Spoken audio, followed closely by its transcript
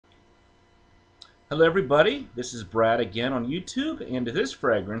Hello everybody, this is Brad again on YouTube, and this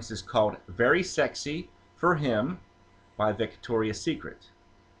fragrance is called Very Sexy for Him by Victoria's Secret.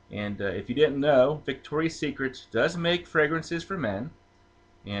 And if you didn't know, Victoria's Secret does make fragrances for men,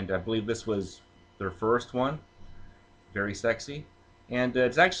 and I believe this was their first one, Very Sexy. And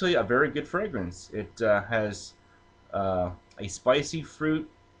it's actually a very good fragrance. It has a spicy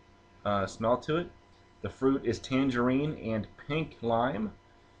fruit smell to it. The fruit is tangerine and pink lime,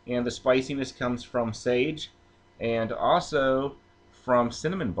 and the spiciness comes from sage and also from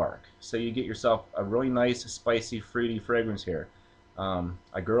cinnamon bark. So you get yourself a really nice, spicy, fruity fragrance here.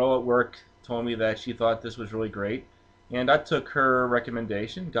 A girl at work told me that she thought this was really great, and I took her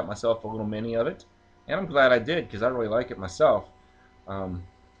recommendation, got myself a little mini of it, and I'm glad I did because I really like it myself. Um,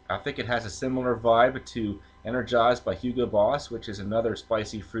 I think it has a similar vibe to Energized by Hugo Boss, which is another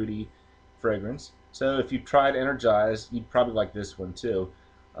spicy, fruity fragrance. So if you tried Energize, you'd probably like this one too.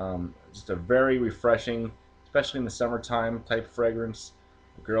 Just a very refreshing, especially in the summertime type fragrance.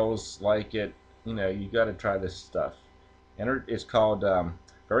 The girls like it. You know, you got to try this stuff. And it's called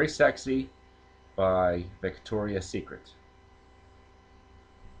Very Sexy by Victoria's Secret.